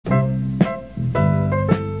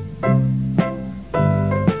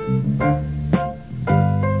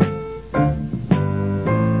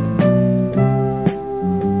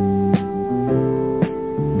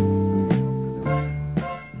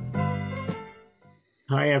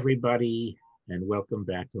Hi, everybody, and welcome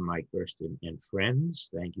back to Mike Burstyn and Friends.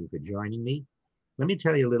 Thank you for joining me. Let me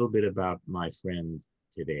tell you a little bit about my friend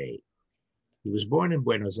today. He was born in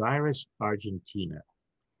Buenos Aires, Argentina,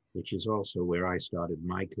 which is also where I started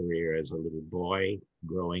my career as a little boy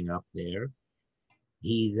growing up there.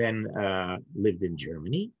 He then lived in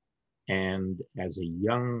Germany, and as a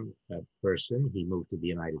young person, he moved to the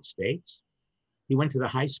United States. He went to the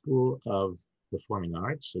High School of Performing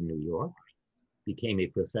Arts in New York, became a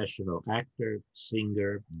professional actor,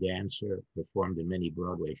 singer, dancer, performed in many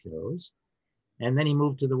Broadway shows, and then he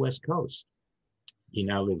moved to the West Coast. He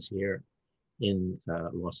now lives here in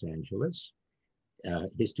Los Angeles.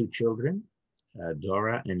 His two children,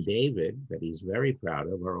 Dora and David, that he's very proud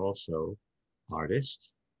of, are also artists,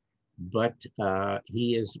 but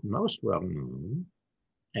he is most well known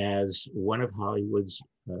as one of Hollywood's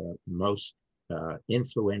most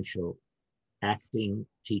influential acting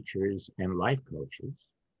teachers and life coaches.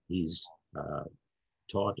 He's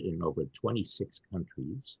taught in over 26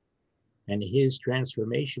 countries, and his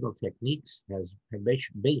transformational techniques have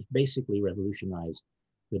basically revolutionized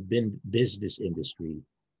the business industry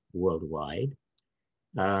worldwide.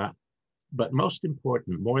 Uh, but most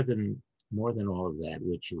important, more than all of that,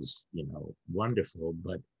 which is wonderful,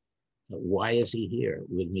 but why is he here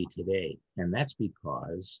with me today? And that's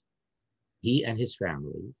because he and his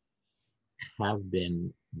family have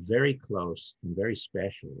been very close and very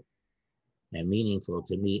special and meaningful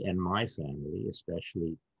to me and my family,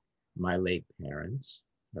 especially my late parents,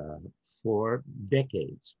 for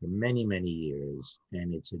decades, for many, many years.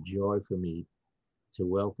 And it's a joy for me to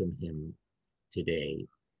welcome him today,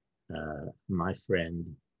 my friend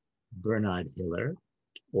Bernard Hiller,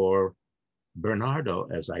 or Bernardo,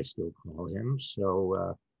 as I still call him.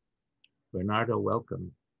 So, Bernardo,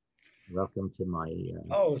 welcome. Welcome to my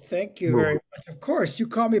Oh, thank you very movie. much. Of course, you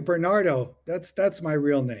call me Bernardo. That's my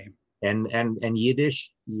real name. And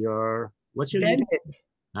Yiddish, what's your Yiddish? Bandit.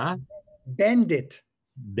 Huh? Bandit.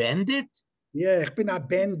 Bandit? Yeah, ich bin a A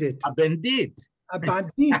bandit. bandit. A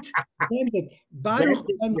bandit. Bandit. Baruch Bandit,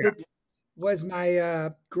 yeah. Bandit was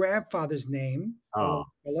my grandfather's name, Oh,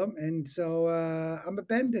 and so I'm a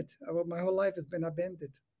bandit. My whole life has been a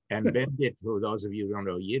bandit. and bandit, for those of you who don't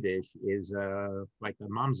know Yiddish, is like a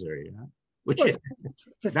mamzer, yeah? Which Well, is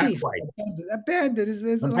it's a not thief. quite. A bandit is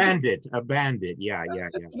A like bandit, a bandit. Yeah, yeah,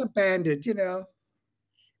 yeah. a bandit.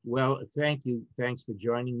 Well, thank you. Thanks for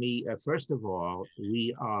joining me. First of all,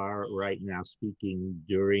 we are right now speaking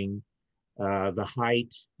during the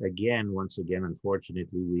height, again, once again,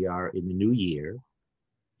 unfortunately, we are in the new year,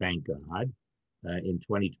 thank God, in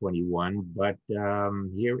 2021. But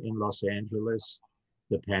here in Los Angeles,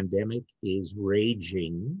 the pandemic is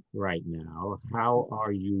raging right now. How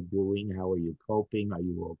are you doing? How are you coping? Are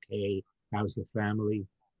you okay? How's the family?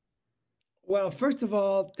 Well, first of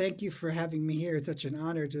all, thank you for having me here. It's such an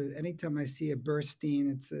honor to anytime I see a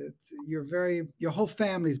Burstein. Your whole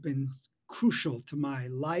family's been crucial to my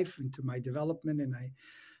life and to my development. And I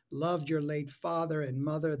loved your late father and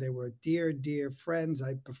mother. They were dear, dear friends.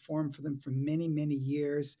 I performed for them for many, many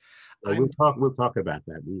years. Well, I'm we'll talk about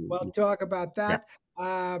that. well, talk about Yeah, that.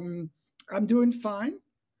 Um, I'm doing fine.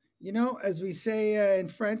 As we say in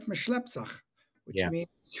French, "me schleppzach," which yeah. means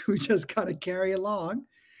we just got to carry along.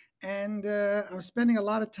 And I'm spending a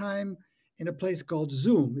lot of time in a place called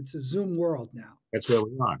Zoom. It's a Zoom world now. That's where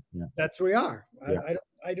we are. Yeah, That's where we are. I, yeah. I, don't,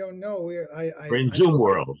 I don't know. We're in I Zoom know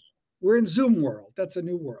world. we're in Zoom world. That's a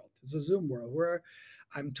new world. It's a Zoom world where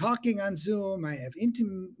I'm talking on Zoom. I have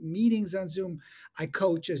intimate meetings on Zoom. I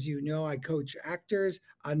coach, as you know, I coach actors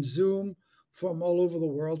on Zoom from all over the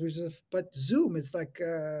world. But Zoom is like,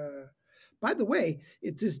 by the way,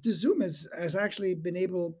 it's this, the Zoom has actually been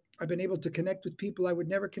able. I've been able to connect with people I would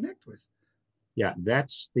never connect with. Yeah,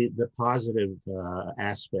 that's the positive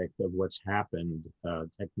aspect of what's happened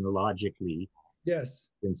technologically Yes.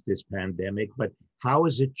 since this pandemic. But how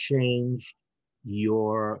has it changed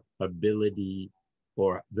your ability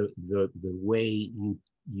or the way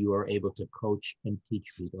you are able to coach and teach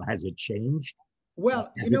people? Has it changed?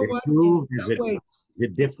 Well, you Has it know what? In improved? Is some it ways, is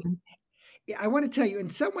it it's. different? I want to tell you. In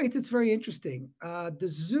some ways, it's very interesting. The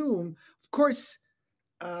Zoom, of course.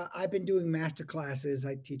 I've been doing master classes.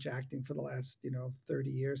 I teach acting for the last 30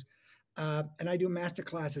 years. And I do master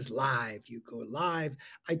classes live. You go live.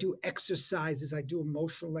 I do exercises. I do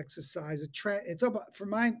emotional exercises. It's about for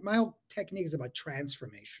my whole technique is about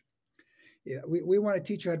transformation. Yeah, we want to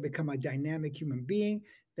teach you how to become a dynamic human being.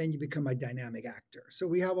 Then you become a dynamic actor. So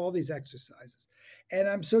we have all these exercises, and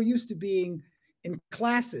I'm so used to being in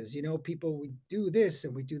classes. People we do this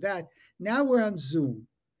and we do that. Now we're on Zoom,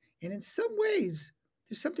 and in some ways,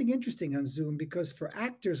 there's something interesting on Zoom because for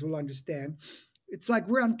actors will understand. It's like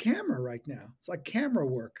we're on camera right now. It's like camera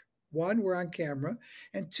work. One, we're on camera.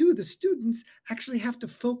 And two, the students actually have to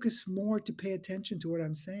focus more to pay attention to what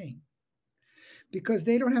I'm saying because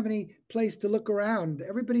they don't have any place to look around.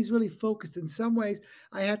 Everybody's really focused. In some ways,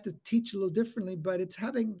 I had to teach a little differently, but it's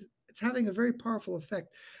having a very powerful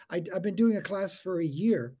effect. I've been doing a class for a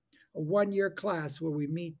year, a 1 year class where we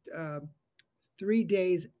meet 3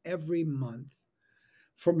 days every month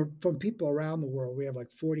from people around the world. We have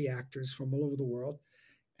like 40 actors from all over the world,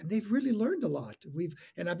 and they've really learned a lot.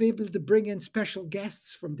 I've been able to bring in special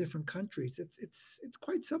guests from different countries. It's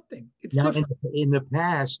quite something. It's Now, different. in the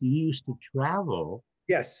past, you used to travel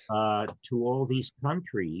Yes. to all these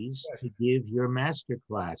countries Yes. to give your master Right.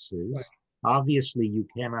 classes. Obviously, you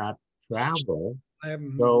cannot travel. I have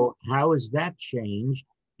So, how has that changed?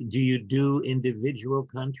 Do you do individual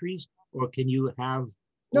countries, or can you have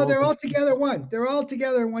no. all They're the all together. They're all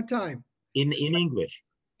together in one time in English?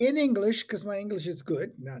 in English because my English is good,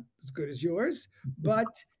 not as good as yours, but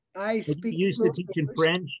I But speak you used to fluent teach in English.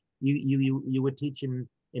 French. You would teach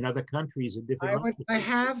in other countries in different I languages,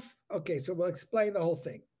 have okay. So we'll explain the whole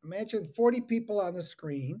thing. Imagine 40 people on the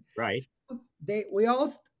screen. right? They we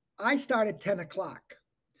all. I start at 10 o'clock.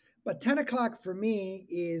 But 10 o'clock for me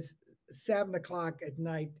is 7 o'clock at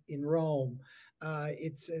night in Rome.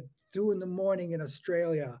 It's 2 in the morning in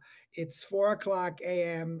Australia. It's 4 o'clock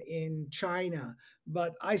a.m. in China.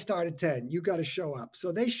 But I start at 10. You got to show up.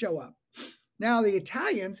 So they show up. Now, the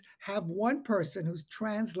Italians have one person who's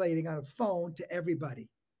translating on a phone to everybody.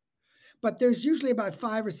 But there's usually about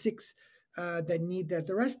five or six that need that.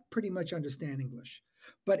 The rest pretty much understand English.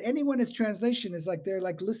 But anyone as translation is like they're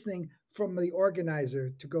like listening from the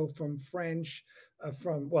organizer to go from French,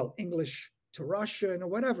 from well English to Russian or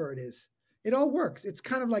whatever it is. It all works. It's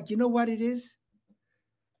kind of like you know what it is.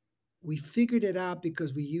 We figured it out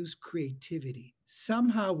because we use creativity.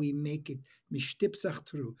 Somehow we make it mishtipsach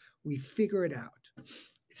through. We figure it out. Well,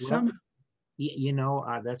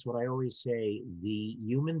 Somehow, that's what I always say. The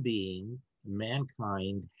human being,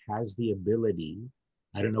 mankind, has the ability.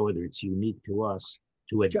 I don't know whether it's unique to us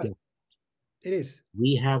to just adapt. it is.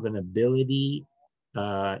 We have an ability,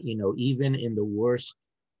 even in the worst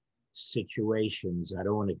situations. I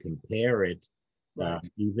don't want to compare it. Right.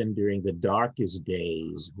 Even during the darkest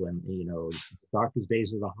days, when darkest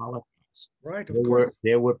days of the Holocaust, Right. Of there course.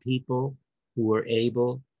 were people who were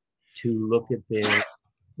able to look at their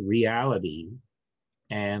reality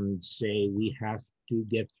and say we have to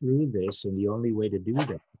get through this, and the only way to do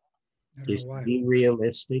that I don't is know to why. be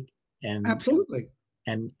realistic and Absolutely.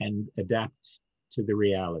 adapt to the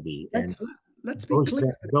reality. And Let's be those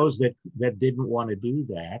clear. that didn't want to do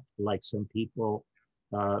that, like some people,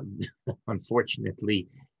 uh, unfortunately,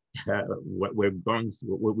 what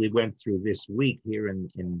we went through this week here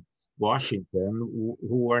in Washington,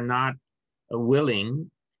 who are not willing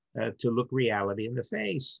to look reality in the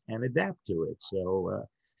face and adapt to it. So,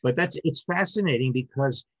 but it's fascinating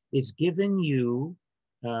because it's given you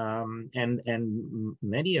and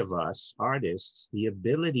many of us artists the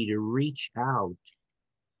ability to reach out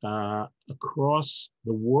across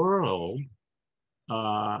the world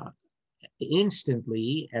uh,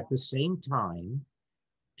 instantly at the same time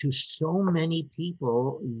to so many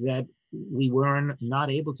people that we weren't not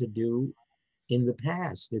able to do in the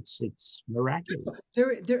past. It's miraculous.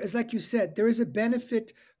 There is, like you said, there is a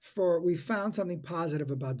benefit for. We found something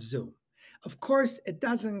positive about Zoom. Of course, it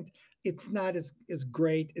doesn't. It's not as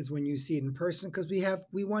great as when you see it in person because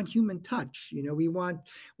we want human touch. We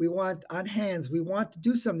want on hands. We want to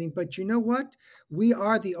do something. But you know what? We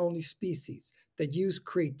are the only species that use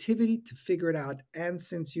creativity to figure it out. And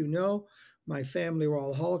since my family were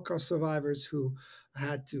all Holocaust survivors who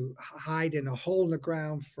had to hide in a hole in the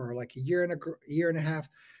ground for like year and a half.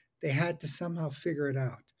 They had to somehow figure it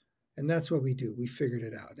out. And that's what we do. We figured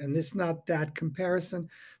it out. And it's not that comparison,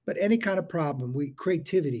 but any kind of problem,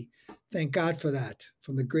 creativity. Thank God for that.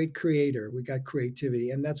 From the great creator, we got creativity.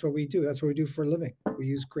 And that's what we do. That's what we do for a living. We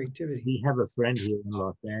use creativity. We have a friend here in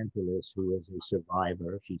Los Angeles who is a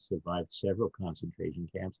survivor. She survived several concentration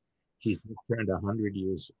camps. She's just turned 100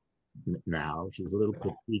 years now. She's a little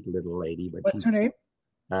petite little lady, but What's she's her name?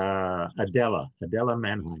 Adela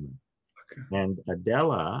Mannheimer. Okay. And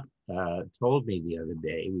Adela told me the other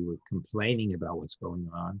day, we were complaining about what's going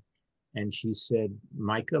on. And she said,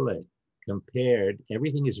 Michael,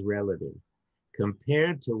 everything is relative.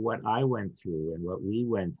 Compared to what I went through and what we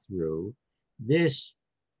went through, this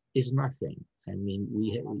is nothing. I mean,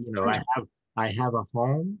 I have a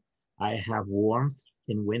home. I have warmth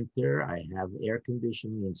in winter. I have air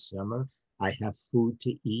conditioning in summer. I have food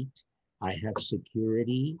to eat. I have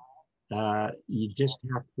security. You just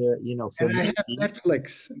have to, for And I me. have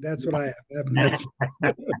Netflix. That's what I have. I have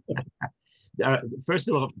Netflix. First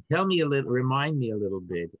of all, remind me a little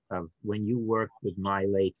bit of when you worked with my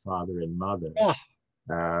late father and mother. Oh,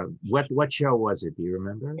 What show was it? Do you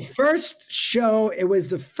remember? first show, it was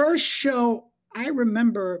the first show I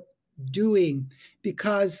remember doing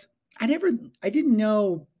because I didn't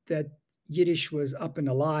know that Yiddish was up and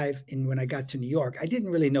alive in when I got to New York. I didn't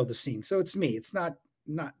really know the scene. So it's me. It's not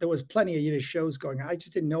there was plenty of Yiddish shows going on. I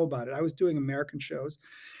just didn't know about it. I was doing American shows.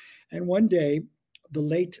 And one day, the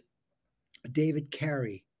late David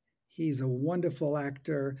Carey, he's a wonderful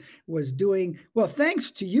actor, was doing well. Thanks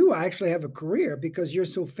to you, I actually have a career because you're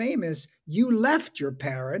so famous. You left your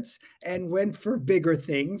parents and went for bigger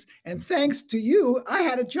things. And thanks to you, I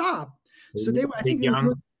had a job. They So needed I a think they were doing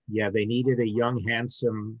young, yeah, they needed a young,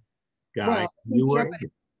 handsome guy. well, You were, somebody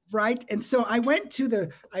right. And so I went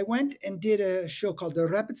and did a show called The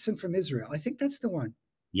Rebbitzin from Israel. I think that's the one. I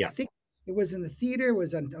yeah. think it was in the theater, it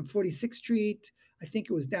was on 46th Street. I think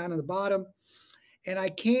it was down on the bottom. And I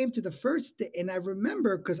came to the first day, and I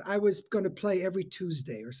remember because I was going to play every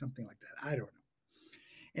Tuesday or something like that. I don't know.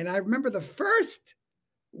 And I remember the first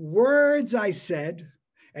words I said,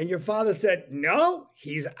 and your father said, "No,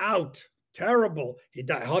 he's out. Terrible. He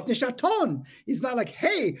died. Hot nishaton. He's not like,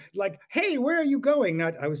 hey, where are you going?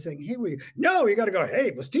 Not, I was saying, hey, where you? No, you got to go.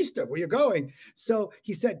 Hey, Bustista, where you going? So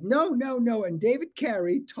he said, no, no, no. And David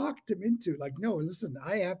Carey talked him into like, no, listen,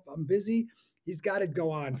 I'm busy. He's got to go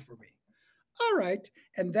on for me. All right.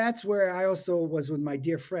 And that's where I also was with my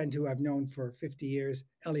dear friend who I've known for 50 years,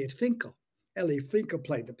 Elliot Finkel. Elliot Finkel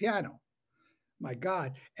played the piano. My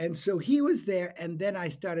God. And so he was there. And then I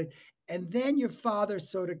started. And then your father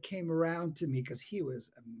sort of came around to me because he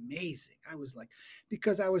was amazing. I was like,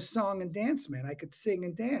 because I was song and dance man. I could sing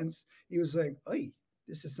and dance. He was like, "Hey,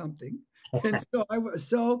 this is something." And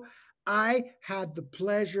I had the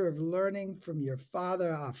pleasure of learning from your father,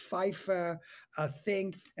 a fifer, a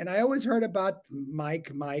thing. And I always heard about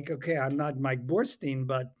Mike. Okay, I'm not Mike Borstein,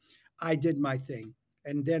 but I did my thing.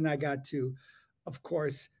 And then I got to, of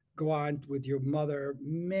course, go on with your mother,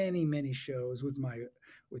 many shows with my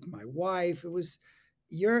wife. It was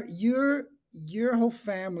your whole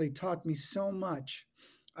family taught me so much.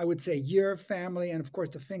 I would say your family and of course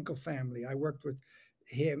the Finkel family. I worked with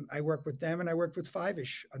them and I worked with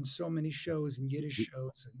Fiveish on so many shows and Yiddish We,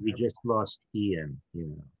 shows and we just everything. lost Ian,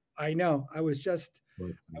 I know. I was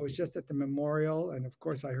Fortunately. just at the memorial and of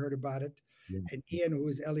course I heard about it. Yeah. And Ian, who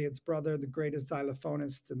is Elliot's brother, the greatest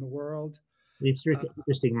xylophonist in the world. It's Uh,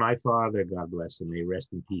 interesting. My father, God bless him, may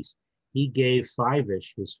rest in peace. He gave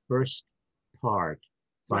Fiveish his first part.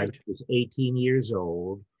 right. Fiveish was 18 years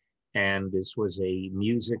old, and this was a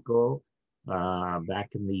musical back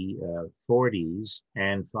in the 40s.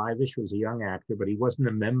 And Fiveish was a young actor, but he wasn't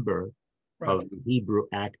a member Right. of the Hebrew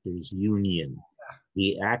Actors Union.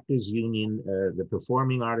 The Actors Union, the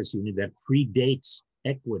Performing Artists Union that predates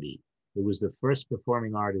Equity. It was the first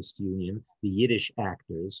performing artists union, the Yiddish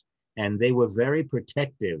actors, and they were very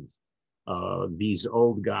protective of these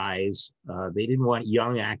old guys. They didn't want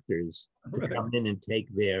young actors to Right. come in and take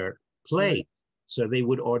their Right. play. So they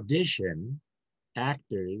would audition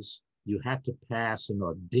actors. You had to pass an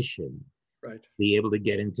audition, Right. be able to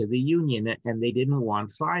get into the union, and they didn't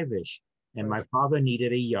want Fiveish. And Right. my father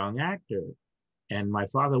needed a young actor. And my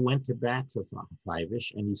father went to bat for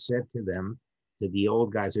Fiveish, and he said to them, to the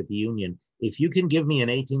old guys at the union, if you can give me an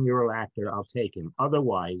 18-year-old actor, I'll take him.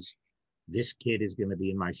 Otherwise, this kid is going to be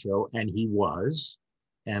in my show. And he was.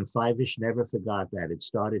 And Fiveish never forgot that. It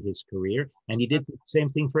started his career. And he did the same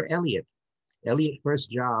thing for Elliot. Elliot's first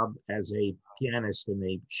job as a pianist in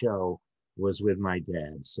a show was with my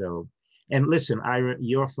dad. So, and listen,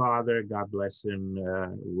 your father, God bless him,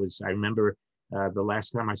 I remember the last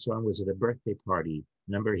time I saw him was at a birthday party.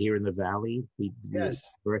 Remember here in the Valley, we had Yes.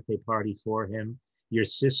 a birthday party for him. Your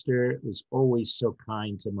sister was always so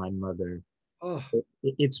kind to my mother. Oh,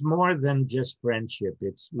 It's more than just friendship.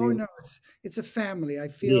 It's oh really, no, it's a family.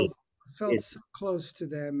 it, Felt it, so close to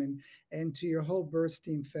them and to your whole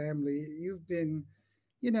Burstein family. You've been,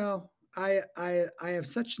 you know, I have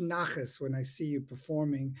such nachas when I see you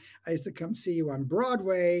performing. I used to come see you on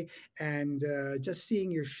Broadway and just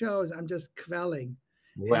seeing your shows. I'm just quelling.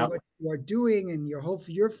 And well, what you are doing and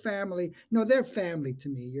your family. No, they're family to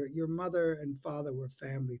me. Your mother and father were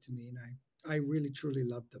family to me, and I really truly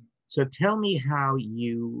love them. so tell me how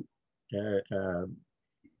you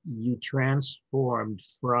transformed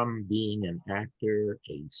from being an actor,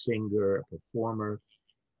 a singer, a performer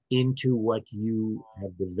into what you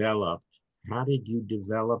have developed. How did you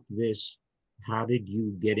develop this? How did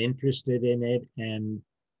you get interested in it? And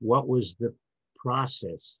what was the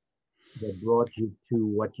process? that brought you to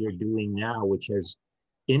what you're doing now, which has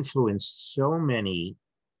influenced so many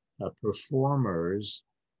performers.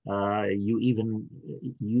 You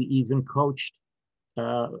even coached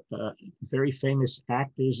uh, uh, very famous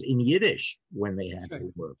actors in Yiddish when they had Right.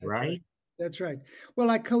 to work, That's right. right? That's right. Well,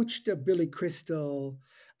 I coached Billy Crystal.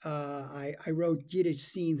 I wrote Yiddish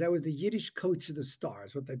scenes. I was the Yiddish coach of the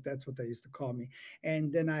stars. That's what they used to call me.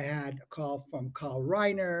 And then I had a call from Carl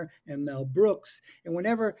Reiner and Mel Brooks. And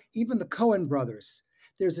whenever, even the Coen brothers,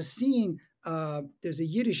 there's a scene. There's a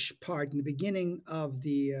Yiddish part in the beginning of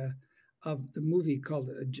the movie called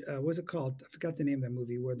what's it called? I forgot the name of that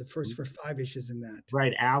movie where the first for five-ish is in that.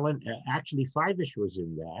 Right. Alan, actually, Fivish was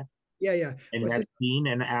in that, Yeah, yeah. and Was that it? scene,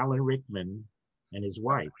 and Alan Rickman and his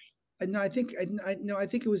wife. No, I think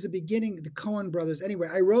it was the beginning. The Coen brothers. Anyway,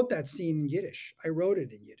 I wrote that scene in Yiddish. I wrote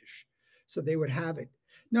it in Yiddish, so they would have it.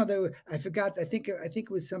 No, I forgot. I think it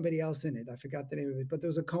was somebody else in it. I forgot the name of it, but there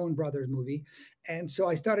was a Coen brothers movie, and so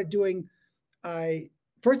I started doing. I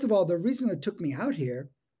First of all, the reason it took me out here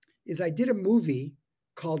is I did a movie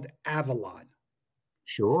called Avalon,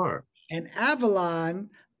 Sure. and Avalon,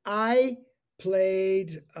 I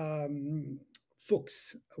played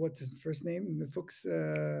Fuchs. What's his first name? Fuchs.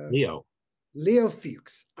 Leo. Leo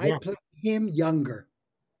Fuchs. I Yeah. played him younger.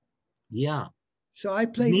 Yeah. So I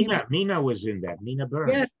played him. Mina was in that. Mina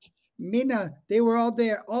Yes, Burns. Mina. They were all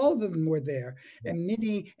there. All of them were there. Yeah. And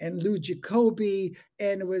Minnie and Lou Jacoby.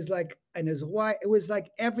 And it was like, and his wife, it was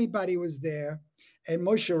like everybody was there. And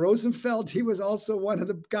Moshe Rosenfeld, he was also one of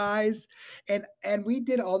the guys. And we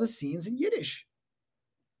did all the scenes in Yiddish.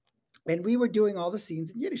 And we were doing all the scenes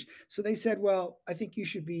in Yiddish. So they said, "Well, I think you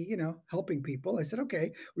should be, helping people." I said,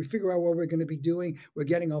 "Okay." We figure out what we're going to be doing. We're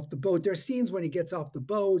getting off the boat. There are scenes when he gets off the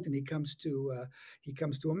boat and he comes to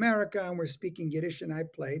America, and we're speaking Yiddish. And I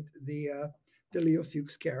played the Leo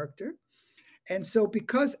Fuchs character. And so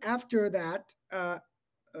because after that,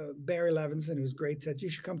 Barry Levinson, who's great, said you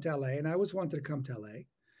should come to LA, and I always wanted to come to LA.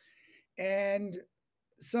 And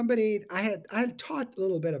I had taught a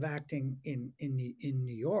little bit of acting in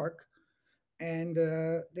New York, and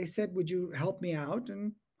they said, "Would you help me out?"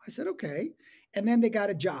 And I said, "Okay." And then they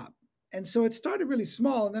got a job, and so it started really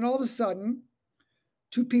small, and then all of a sudden,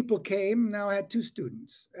 two people came. Now I had two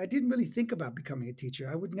students. I didn't really think about becoming a teacher.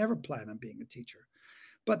 I would never plan on being a teacher.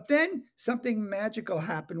 But then something magical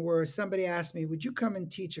happened where somebody asked me, "Would you come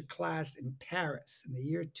and teach a class in Paris in the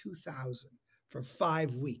year 2000 for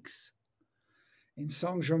 5 weeks in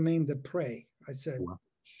Saint Germain des Prés?" I said, Wow.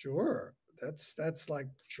 "Sure." That's like,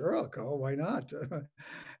 sure, I'll go. Why not?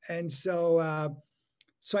 And so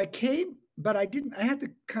I came, but I didn't. I had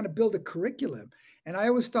to kind of build a curriculum, and I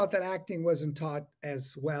always thought that acting wasn't taught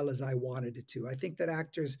as well as I wanted it to. I think that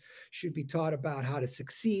actors should be taught about how to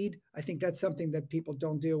succeed. I think that's something that people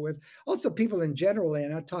don't deal with. Also, people in general are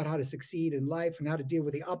not taught how to succeed in life and how to deal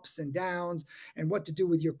with the ups and downs and what to do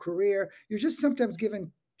with your career. You're just sometimes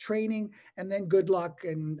given training and then good luck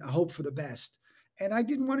and hope for the best. And I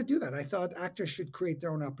didn't want to do that. I thought actors should create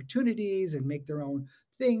their own opportunities and make their own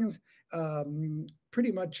things.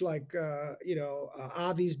 Pretty much like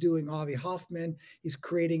Avi's doing. Avi Hoffman, he's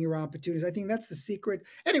creating your opportunities. I think that's the secret.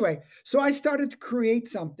 Anyway, so I started to create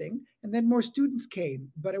something, and then more students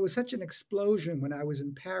came. But it was such an explosion when I was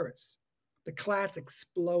in Paris. The class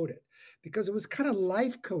exploded because it was kind of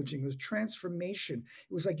life coaching. It was transformation.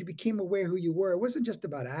 It was like you became aware who you were. It wasn't just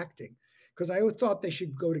about acting, because I always thought they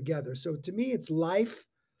should go together. So to me, it's life,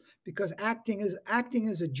 because acting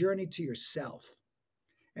is a journey to yourself.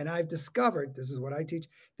 And I've discovered, this is what I teach,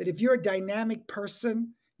 that if you're a dynamic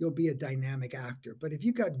person, you'll be a dynamic actor. But if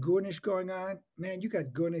you got goonish going on, man, you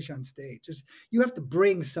got goonish on stage. Just you have to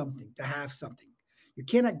bring something to have something. You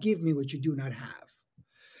cannot give me what you do not have.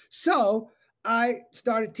 So I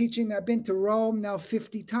started teaching. I've been to Rome now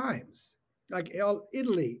 50 times. Like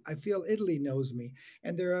Italy, I feel Italy knows me.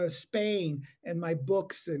 And there are Spain and my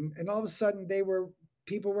books. And all of a sudden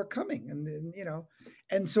people were coming.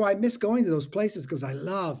 And so I miss going to those places because I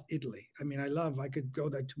love Italy. I mean, I could go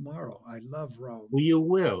there tomorrow. I love Rome. Well, you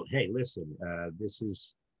will. Hey, listen, this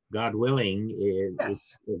is God willing. It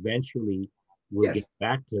Yes. eventually we'll get Yes.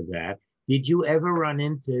 back to that. Did you ever run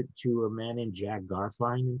into a man named Jack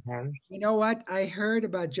Garfien in Paris? You know what? I heard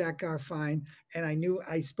about Jack Garfien, and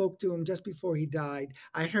I spoke to him just before he died.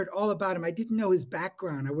 I heard all about him. I didn't know his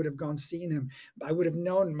background. I would have gone seen him. I would have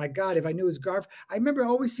known. My God, if I knew his Garf, I remember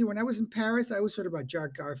always see when I was in Paris. I always heard about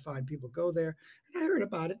Jack Garfien. People go there, and I heard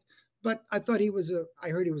about it. But I thought he was a. I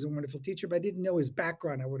heard he was a wonderful teacher, but I didn't know his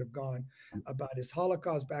background. I would have gone about his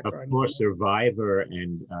Holocaust Of background. course, Survivor,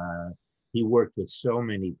 and he worked with so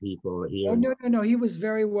many people Oh, here. no, no, no. He was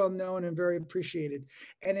very well known and very appreciated.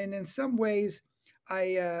 And in some ways,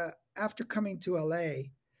 I after coming to LA,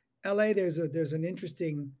 there's an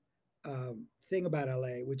interesting thing about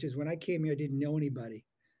LA, which is when I came here, I didn't know anybody,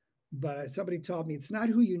 but somebody taught me it's not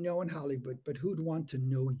who you know in Hollywood, but who'd want to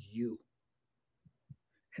know you.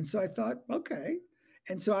 And so I thought, okay.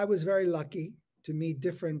 And so I was very lucky to meet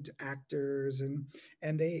different actors, and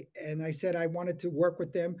I said I wanted to work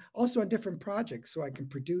with them also on different projects so I can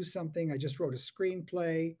produce something. I just wrote a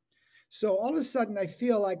screenplay. So all of a sudden I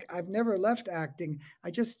feel like I've never left acting. I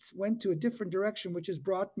just went to a different direction, which has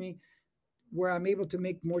brought me where I'm able to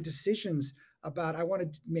make more decisions about I want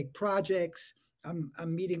to make projects. I'm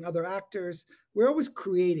meeting other actors. We're always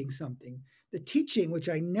creating something. The teaching, which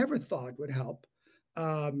I never thought would help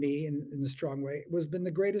me in a strong way, was been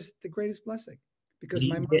the greatest blessing Do because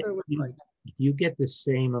my you get mother was you right. do you get the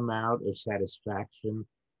same amount of satisfaction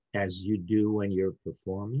as you do when you're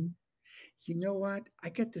performing? You know what? I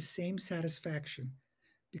get the same satisfaction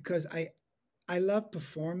because I love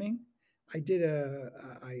performing. I did a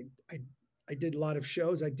I did a lot of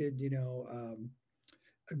shows. I did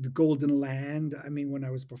the Golden Land. I mean, when I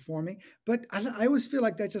was performing, but I always feel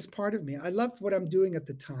like that's just part of me. I love what I'm doing at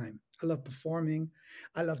the time. I love performing.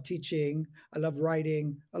 I love teaching. I love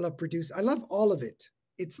writing. I love producing. I love all of it.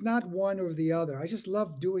 It's not one or the other. I just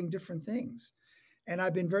love doing different things. And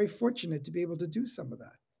I've been very fortunate to be able to do some of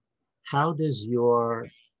that. How does your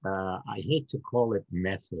I hate to call it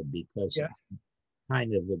method because Yes.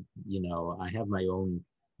 kind of I have my own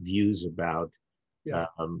views about Yeah.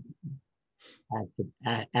 um,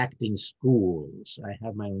 acting schools. I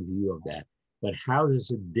have my own view of that. But how does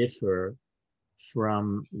it differ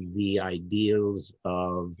from the ideals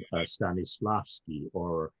of Stanislavski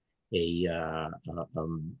or the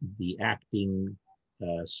acting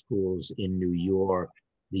schools in New York,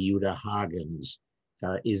 the Uta Hagens?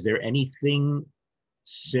 Is there anything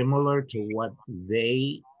similar to what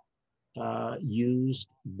they used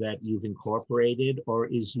that you've incorporated, or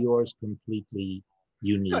is yours completely Good.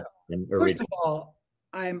 unique and First of original? all,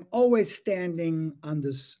 I'm always standing on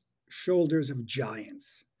the shoulders of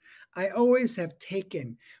giants. I always have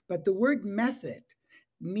taken, but the word method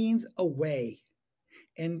means a way.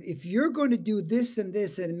 And if you're going to do this and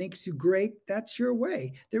this and it makes you great, that's your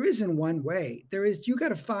way. There isn't one way. You got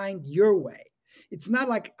to find your way. It's not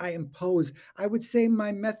like I impose. I would say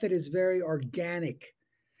my method is very organic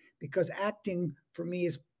because acting for me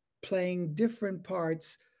is playing different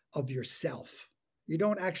parts of yourself. You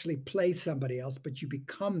don't actually play somebody else, but you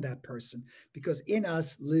become that person because in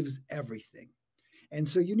us lives everything. And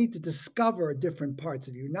so you need to discover different parts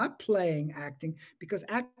of you, not playing acting because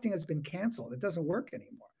acting has been canceled. It doesn't work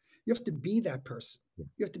anymore. You have to be that person. You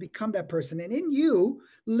have to become that person. And in you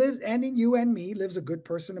lives, and in you and me lives a good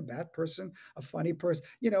person, a bad person, a funny person.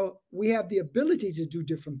 We have the ability to do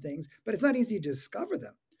different things, but it's not easy to discover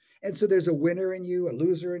them. And so there's a winner in you, a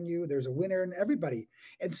loser in you, there's a winner in everybody.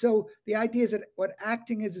 And so the idea is that what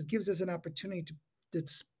acting is, it gives us an opportunity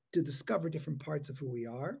to discover different parts of who we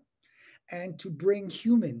are and to bring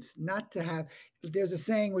humans, not to have. There's a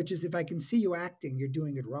saying which is, if I can see you acting, you're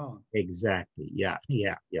doing it wrong. Exactly. Yeah,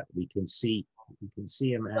 yeah, yeah. We can see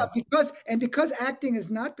him Well, act. because acting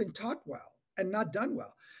has not been taught well and not done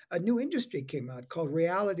well, a new industry came out called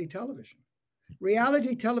reality television.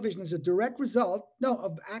 Reality television is a direct result, no,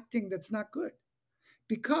 of acting that's not good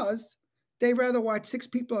because they rather watch six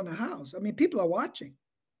people in a house. I mean, people are watching.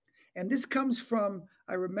 And this comes from,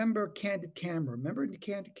 I remember Candid Camera. Remember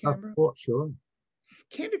Candid Of Camera? course, sure.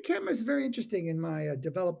 Candid camera is very interesting in my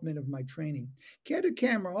development of my training. Candid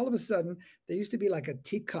camera, all of a sudden, there used to be like a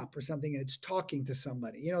teacup or something, and it's talking to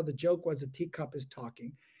somebody. The joke was a teacup is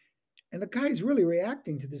talking, and the guy is really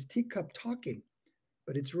reacting to this teacup talking,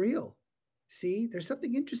 but it's real. See, there's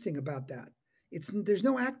something interesting about that. There's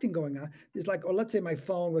no acting going on. It's like, oh, let's say my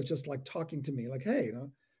phone was just like talking to me, like, hey,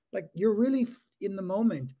 like you're really in the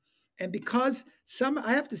moment. And because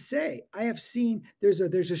I have to say, I have seen there's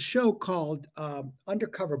a show called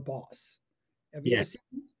Undercover Boss. Have you ever Yes,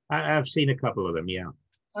 seen it? I've seen a couple of them. Yeah,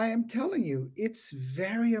 I am telling you, it's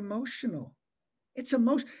very emotional. It's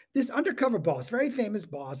emotion. This undercover boss, very famous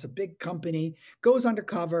boss, a big company, goes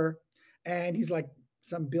undercover, and he's like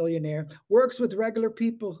some billionaire, works with regular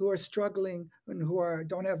people who are struggling and who are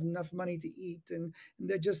don't have enough money to eat, and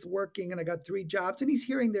they're just working. And I got three jobs, and he's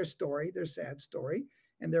hearing their story, their sad story,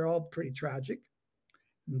 and they're all pretty tragic.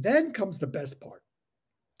 And then comes the best part.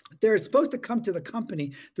 They're supposed to come to the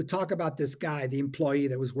company to talk about this guy, the employee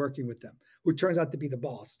that was working with them, who turns out to be the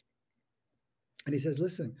boss. And he says,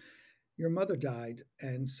 "Listen, your mother died,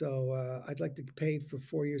 and so I'd like to pay for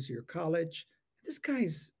 4 years of your college." This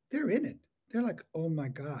guy's, they're in it. They're like, oh my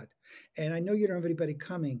God. And I know you don't have anybody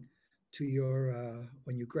coming to your,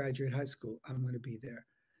 when you graduate high school, I'm going to be there.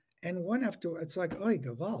 And one after, it's like, oh,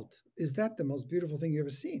 Gewalt. Is that the most beautiful thing you've ever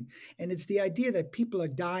seen? And it's the idea that people are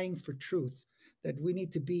dying for truth, that we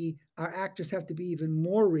need to be, our actors have to be even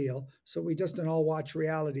more real. So we just don't all watch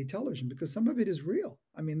reality television because some of it is real.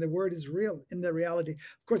 I mean, the word is real in the reality.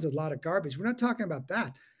 Of course, there's a lot of garbage. We're not talking about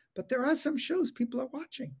that. But there are some shows people are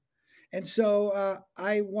watching. And so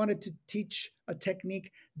I wanted to teach a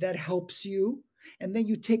technique that helps you. And then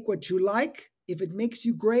you take what you like. If it makes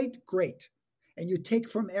you great, great. And you take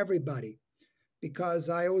from everybody. Because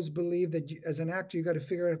I always believe that you, as an actor, you got to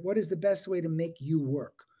figure out what is the best way to make you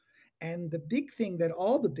work. And the big thing that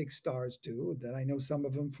all the big stars do, that I know some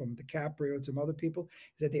of them from DiCaprio to some other people,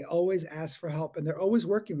 is that they always ask for help and they're always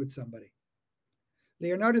working with somebody.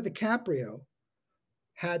 Leonardo DiCaprio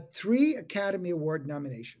had 3 Academy Award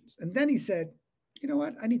nominations. And then he said, you know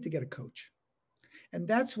what? I need to get a coach. And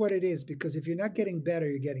that's what it is, because if you're not getting better,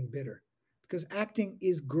 you're getting bitter. Because acting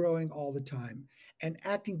is growing all the time, and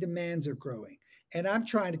acting demands are growing. And I'm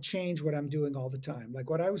trying to change what I'm doing all the time. Like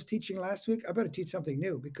what I was teaching last week, I better teach something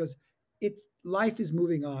new because it's life is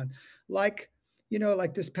moving on. Like,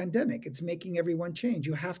 like this pandemic, it's making everyone change.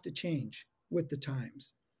 You have to change with the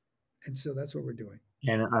times. And so that's what we're doing.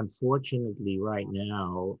 And unfortunately, right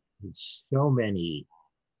now, so many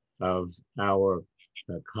of our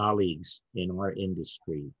colleagues in our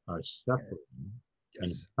industry are suffering and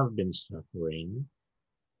Yes. have been suffering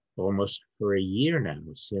almost for a year now,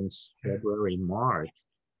 since February, March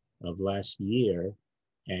of last year.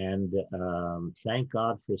 And thank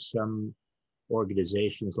God for some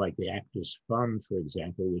organizations like the Actors Fund, for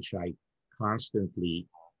example, which I constantly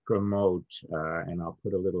promote, and I'll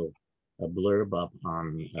put a blurb up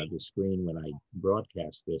on the screen when I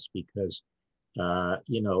broadcast this, because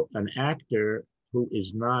an actor who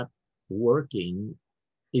is not working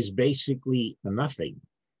is basically a nothing.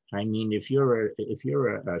 I mean, if you're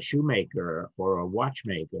a shoemaker or a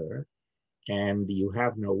watchmaker and you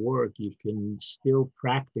have no work, you can still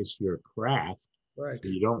practice your craft Right. so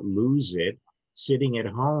you don't lose it. Sitting at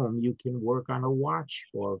home, you can work on a watch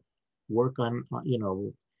or work on,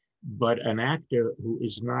 but an actor who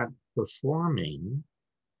is not performing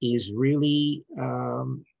is really,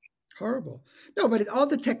 Horrible. No, but all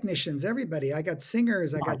the technicians, everybody, I got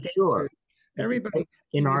singers, I not got sure dancers, everybody.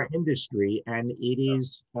 in I mean, our industry, and it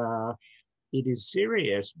is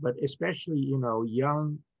serious, but especially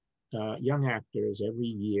young actors every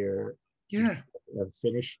year yeah,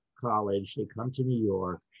 finish college, they come to New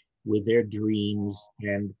York with their dreams,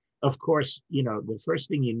 and of course, the first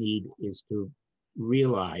thing you need is to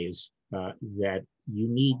realize that you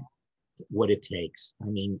need what it takes. I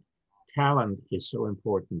mean, talent is so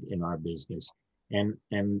important in our business, and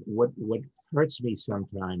what hurts me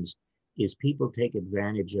sometimes is people take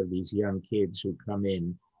advantage of these young kids who come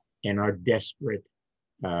in and are desperate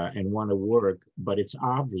and want to work, but it's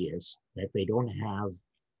obvious that they don't have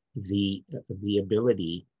the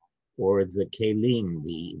ability or the kelim,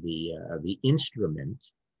 the instrument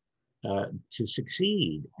to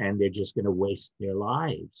succeed, and they're just going to waste their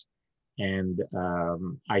lives. And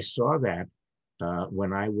I saw that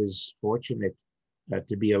when I was fortunate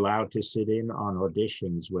to be allowed to sit in on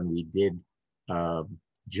auditions when we did uh,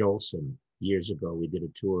 Jolson years ago. We did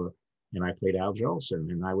a tour, and I played Al Jolson,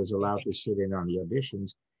 and I was allowed to sit in on the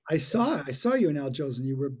auditions. I saw you in Al Jolson.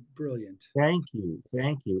 You were brilliant. Thank you,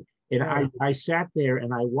 thank you. And Very. I sat there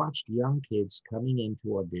and I watched young kids coming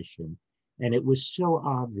into audition, and it was so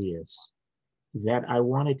obvious that I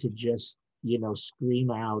wanted to just,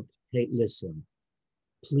 scream out, hey, listen,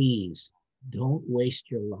 please don't waste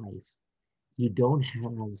your life. You don't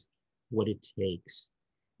have what it takes.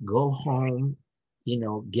 Go home,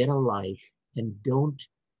 get a life, and don't,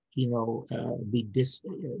 be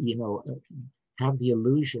have the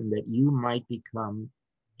illusion that you might become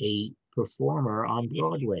a performer on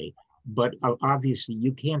Broadway. But obviously,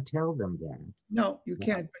 you can't tell them that. No, you Uh,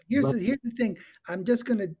 can't. But here's but the thing. I'm just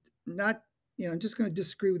gonna not, I'm just gonna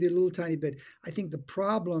disagree with you a little tiny bit. I think the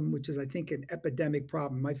problem, which is I think an epidemic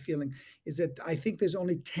problem, my feeling is that I think there's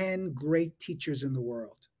only 10 great teachers in the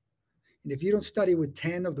world. And if you don't study with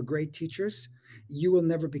 10 of the great teachers, you will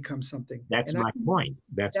never become something. that's And I my point.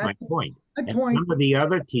 That's my that's point. my And point. some of the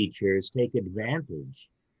other teachers take advantage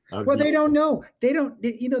of Well, the. they don't know. They don't.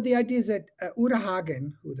 The idea is that Uta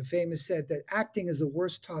Hagen, who the famous said that acting is the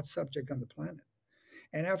worst taught subject on the planet.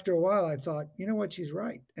 And after a while, I thought, you know what, she's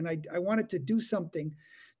right. And I wanted to do something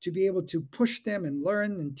to be able to push them and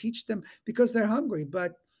learn and teach them because they're hungry.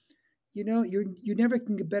 But you never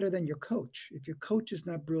can get better than your coach. If your coach is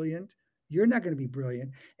not brilliant, you're not going to be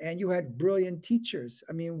brilliant. And you had brilliant teachers.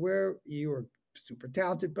 I mean, where you were super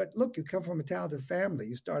talented. But look, you come from a talented family.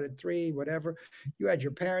 You started three, whatever. You had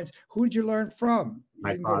your parents. Who did you learn from? You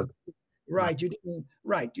My didn't go to father, my right. You didn't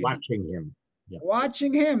right. You did watching him. Yeah,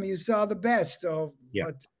 watching him. You saw the best. So yeah.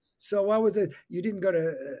 what? So what was it? You didn't go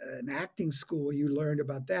to an acting school. You learned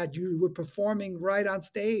about that. You were performing right on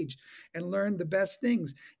stage and learned the best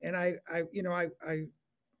things. And I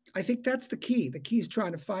think that's the key. The key is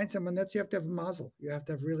trying to find someone. That's you have to have muzzle. You have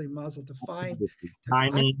to have really muzzle to find.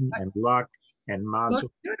 Timing and luck and Look,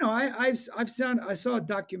 mazel. I saw a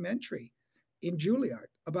documentary in Juilliard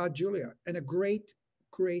about Juilliard, and a great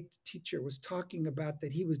teacher was talking about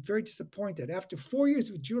that he was very disappointed after 4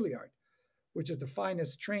 years of Juilliard, which is the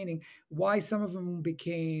finest training, why some of them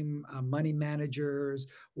became money managers,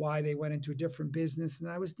 why they went into a different business. And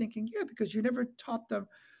I was thinking, yeah, because you never taught them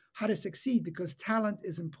how to succeed, because talent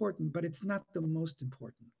is important, but it's not the most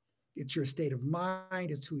important. It's your state of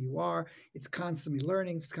mind, it's who you are, it's constantly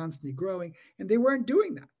learning, it's constantly growing. And they weren't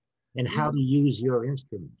doing that. And You how to use your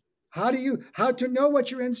instrument. how to know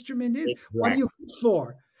what your instrument is? What are Exactly. you good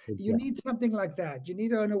for? You Exactly. need something like that. You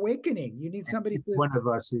need an awakening. You need somebody Each to one of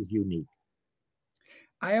us is unique.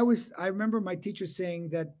 I remember my teacher saying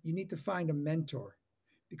that you need to find a mentor,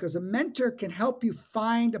 because a mentor can help you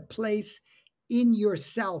find a place in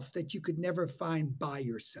yourself that you could never find by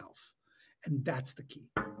yourself. And that's the key.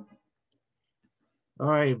 All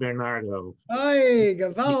right, Bernardo. Hey,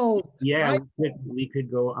 Gewalt. Yeah, Right. we could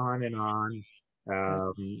go on and on.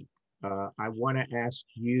 Um, I want to ask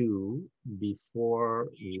you before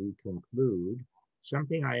we conclude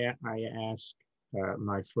something I ask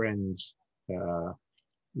my friends uh,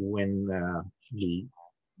 when we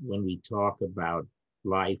when we talk about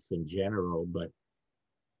life in general. But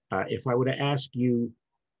if I were to ask you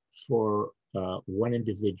for one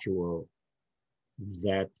individual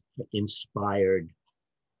that inspired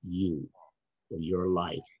you or your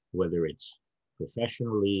life, whether it's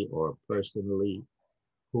professionally or personally,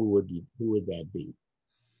 who would that be?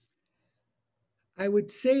 I would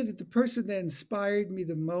say that the person that inspired me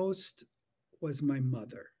the most was my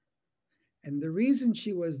mother. And the reason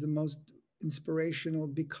she was the most inspirational,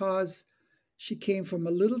 because she came from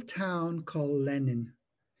a little town called Lenin.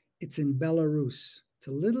 It's in Belarus. It's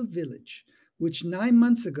a little village, which 9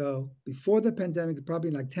 months ago, before the pandemic,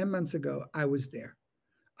 probably like 10 months ago, I was there.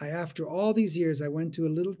 After all these years, I went to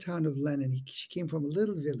a little town of Lenin. She came from a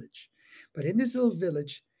little village. But in this little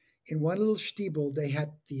village, in one little stiebel, they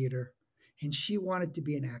had theater. And she wanted to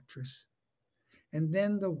be an actress. And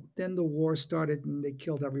then the war started and they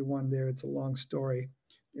killed everyone there. It's a long story.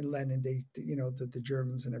 In Lenin, the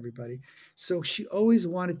Germans and everybody. So she always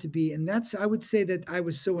wanted to be, and that's I would say that I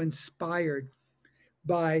was so inspired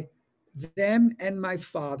by them and my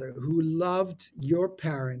father, who loved your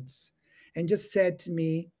parents, and just said to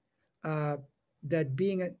me uh, that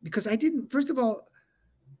because I didn't, first of all,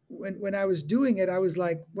 when I was doing it, I was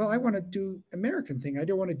like, well, I want to do American thing. I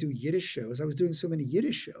don't want to do Yiddish shows. I was doing so many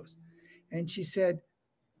Yiddish shows, and she said,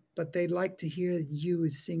 but they'd like to hear you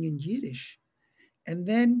sing in Yiddish. And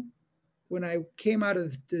then when I came out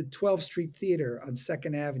of the 12th Street Theater on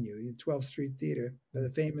Second Avenue, the 12th Street Theater,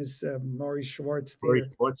 the famous Maurice Schwartz Or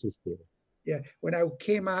Theater. Schwartz's theater. Yeah, when I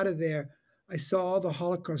came out of there, I saw all the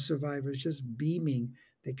Holocaust survivors just beaming.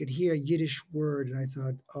 They could hear a Yiddish word, and I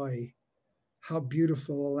thought, "Oi, how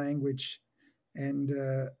beautiful a language!" And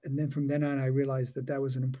then from then on, I realized that that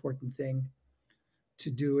was an important thing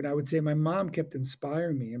to do. And I would say my mom kept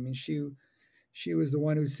inspiring me. I mean, she was the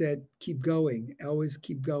one who said, keep going, always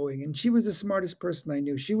keep going. And she was the smartest person I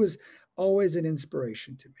knew. She was always an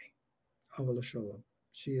inspiration to me. Avala Shalom.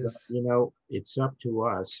 She Well, is. it's up to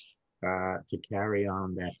us to carry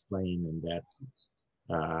on that flame and that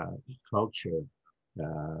uh, culture,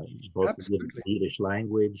 uh, both the Absolutely. Yiddish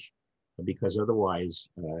language, because otherwise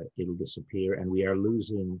it'll disappear, and we are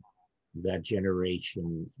losing that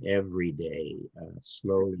generation every day.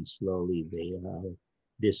 Slowly, they are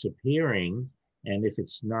disappearing. And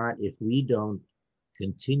if we don't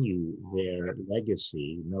continue their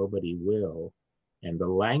legacy, nobody will. And the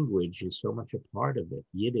language is so much a part of it.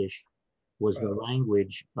 Yiddish was the Well,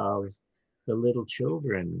 language of the little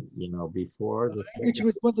children, before the which 30s.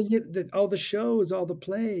 was what all the shows, all the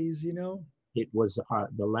plays. It was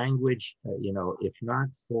the language, if not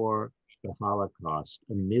for the Holocaust,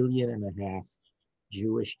 1.5 million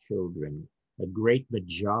Jewish children, a great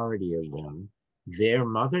majority of them, their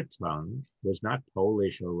mother tongue was not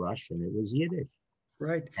Polish or Russian, it was Yiddish.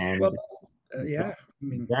 Right. Well, And yeah. that, I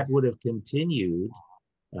mean, that would have continued.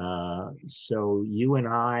 So you and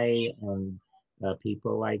I and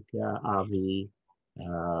people like Avi,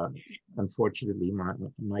 uh, unfortunately,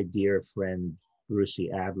 my dear friend Brucey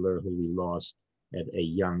Adler, who we lost at a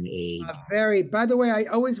young age. Very. By the way, I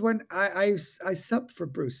always went. I subbed for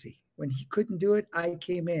Brucey when he couldn't do it. I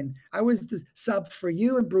came in. I was the sub for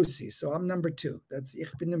you and Brucey, so I'm number two. That's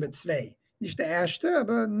ich bin Nummer zwei. Nicht der erste,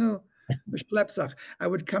 aber no. Schleppsach. I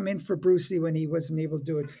would come in for Brucey when he wasn't able to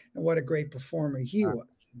do it, and what a great performer he Uh, was.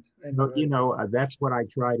 And so, that's what I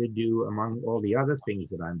try to do among all the other things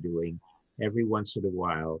that I'm doing. Every once in a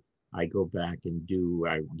while, I go back and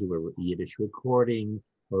I do a Yiddish recording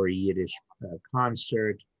or a Yiddish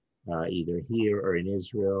concert, either here or in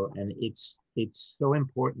Israel. And it's so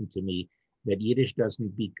important to me that Yiddish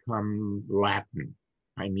doesn't become Latin.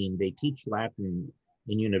 I mean, they teach Latin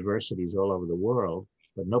in universities all over the world,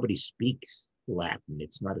 but nobody speaks Latin.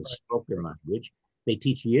 It's not a spoken language. They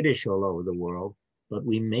teach Yiddish all over the world, but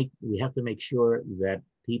we have to make sure that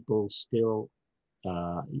people still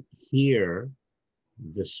uh, hear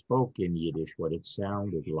the spoken Yiddish, what it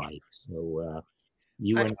sounded like. So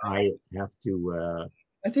you I, and I have to.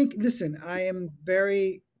 I think, listen, I am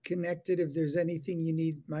very connected. If there's anything you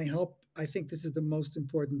need my help, I think this is the most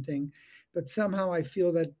important thing. But somehow I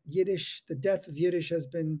feel that Yiddish, the death of Yiddish has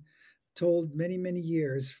been told many, many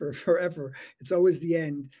years for forever. It's always the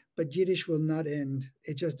end, but Yiddish will not end.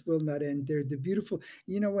 It just will not end. They're the beautiful,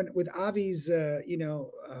 when with Avi's,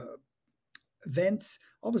 events,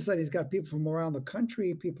 all of a sudden he's got people from around the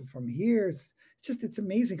country, people from here. It's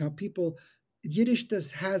amazing how people, Yiddish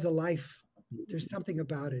just has a life. There's something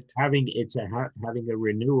about it. Having a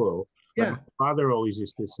renewal. But my Yeah, father always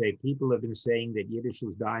used to say, people have been saying that Yiddish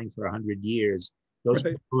is dying for 100 years. Those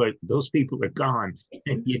right. people are those people are gone,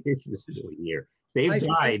 and Yiddish is still here. They've I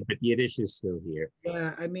feel, died, but Yiddish is still here.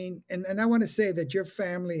 yeah, I mean, and I want to say that your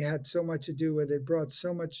family had so much to do with it, brought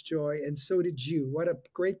so much joy, and so did you. What a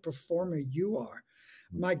great performer you are.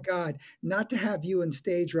 My God, not to have you on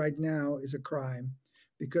stage right now is a crime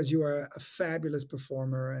because you are a fabulous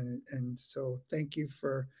performer. And so thank you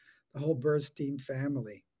for the whole Burstein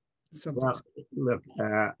family. It's something Well, look,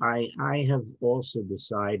 I have also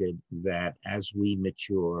decided that as we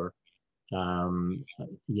mature,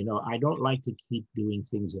 I don't like to keep doing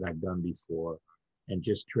things that I've done before and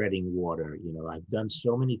just treading water. I've done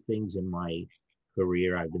so many things in my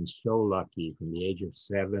career. I've been so lucky from the age of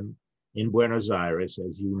 7 in Buenos Aires,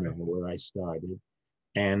 as you know, special. where I started.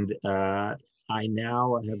 And I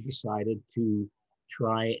now have decided to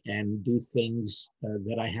try and do things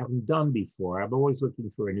that I haven't done before. I'm always looking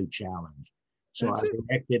for a new challenge. So That's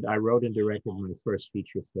it. I wrote and directed my first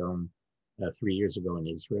feature film 3 years ago in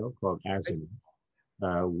Israel called Right? Azim.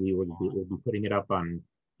 We'll be putting it up on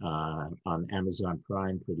Amazon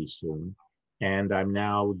Prime pretty soon, and I'm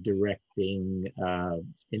now directing,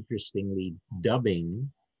 interestingly, dubbing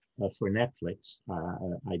for Netflix.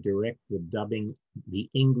 I direct the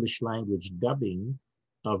English language dubbing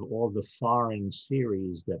of all the foreign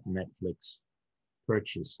series that Netflix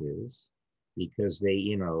purchases because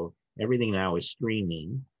everything now is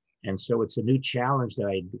streaming, and so it's a new challenge that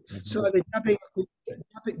I So are they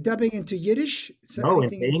dubbing into Yiddish? So no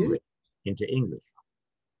anything in Yiddish? Into English.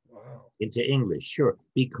 Wow. Into English, sure.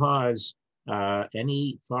 Because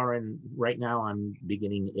any foreign, right now I'm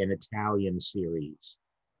beginning an Italian series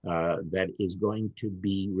that is going to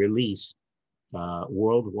be released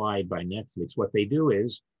worldwide by Netflix. What they do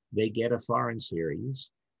is they get a foreign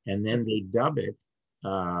series and then they dub it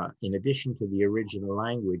in addition to the original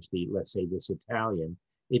language, let's say this Italian,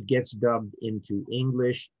 it gets dubbed into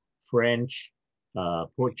English, French,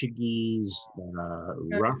 Portuguese,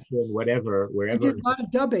 Russian, whatever, I wherever. did a lot of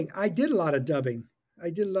dubbing. I did a lot of dubbing. I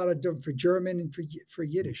did a lot of dubbing for German and for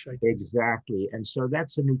Yiddish. I did. Exactly. And so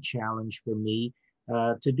that's a new challenge for me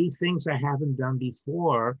to do things I haven't done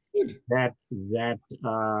before Good. that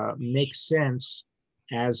make sense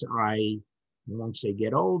as I won't say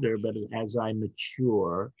get older, but as I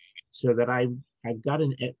mature, so that I've got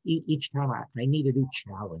each time I need a new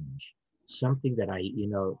challenge, something that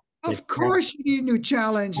that Of course, you need a new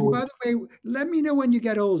challenge. And by always, the way, let me know when you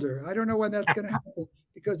get older. I don't know when that's going to happen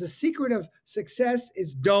because the secret of success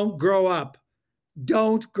is don't grow up.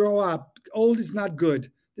 Don't grow up. Old is not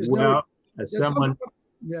good. There's no. well, Yeah, don't someone grow up.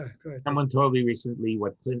 Yeah, good. someone told me recently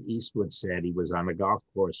what Clint Eastwood said. He was on a golf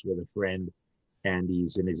course with a friend, and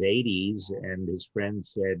he's in his 80s, and his friend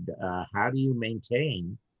said, "How do you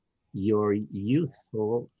maintain your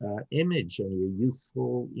youthful image and your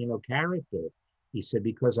youthful, character?" He said,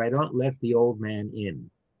 "Because I don't let the old man in."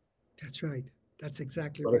 That's right. That's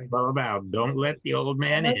exactly What it's right. all about. Don't let the old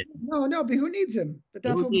man in. No, no, but who needs him? But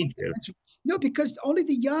that's Who what needs him? no, because only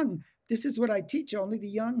the young. This is what I teach. Only the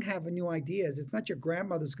young have new ideas. It's not your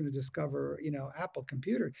grandmother's going to discover, Apple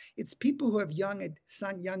computer. It's people who have young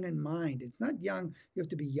in mind. It's not young. You have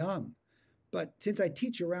to be young. But since I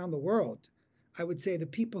teach around the world, I would say the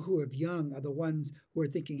people who are young are the ones who are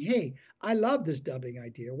thinking, hey, I love this dubbing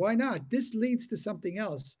idea. Why not? This leads to something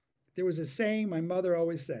else. There was a saying my mother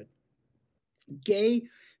always said, gay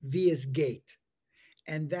vias gate.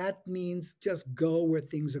 And that means just go where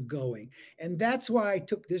things are going. And that's why I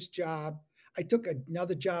took this job. I took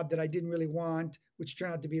another job that I didn't really want, which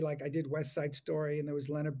turned out to be like I did West Side Story, and there was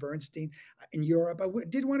Leonard Bernstein in Europe.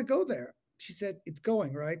 Didn't want to go there. She said, it's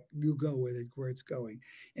going, right? You go with it where it's going.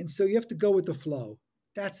 And so you have to go with the flow.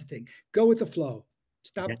 That's the thing. Go with the flow.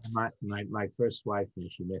 Yeah, Stop. my first wife, may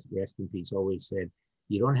she rest in peace, always said,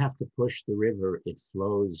 you don't have to push the river, it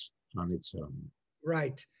flows on its own.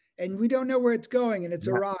 Right. And we don't know where it's going, and it's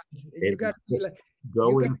a Yeah, ride. And you it got to be just like, you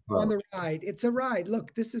go got to and go on flow. the ride. It's a ride.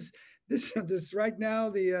 Look, this is this right now.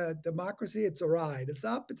 The democracy. It's a ride. It's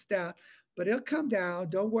up. It's down, but it'll come down.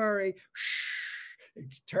 Don't worry.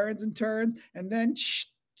 It turns and turns, and then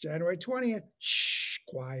January 20th.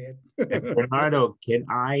 Quiet. And Bernardo, can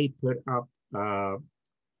I put up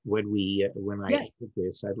when I Yes. edit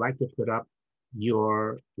this? I'd like to put up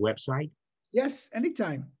your website. Yes.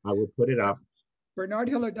 Anytime. I would put it up.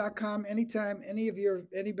 BernardHiller.com. Anytime.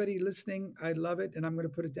 Anybody listening, I love it, and I'm going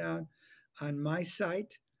to put it down on my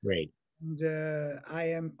site. Great. And I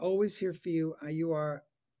am always here for you. You are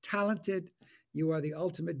talented. You are the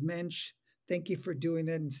ultimate mensch. Thank you for doing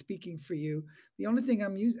that and speaking for you. The only thing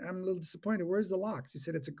I'm a little disappointed. Where's the locks? You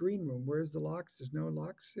said it's a green room. Where's the locks? There's no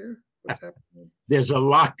locks here. What's happening? There's a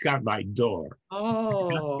lock on my door. That's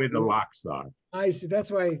Oh, where the locks are. I see.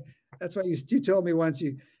 That's why. That's why you told me once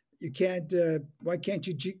you can't. Why can't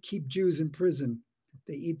you keep Jews in prison?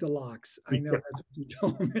 They eat the locks. I know that's what you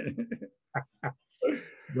told me.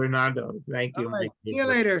 Bernardo, thank All you. right. See you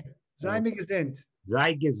later. Sei Uh, mir gesinnt.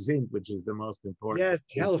 Sei gesund, which is the most important. Yes,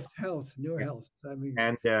 health, new health. I mean,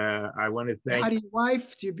 And I want to hi thank to your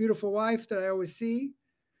wife, to your beautiful wife that I always see,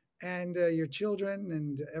 and your children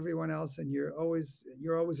and everyone else. And you're always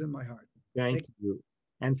in my heart. thank Thank you.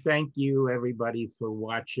 And thank you, everybody, for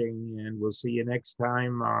watching. And we'll see you next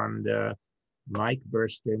time on Mike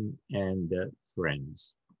Burstyn and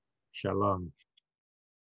Friends. Shalom.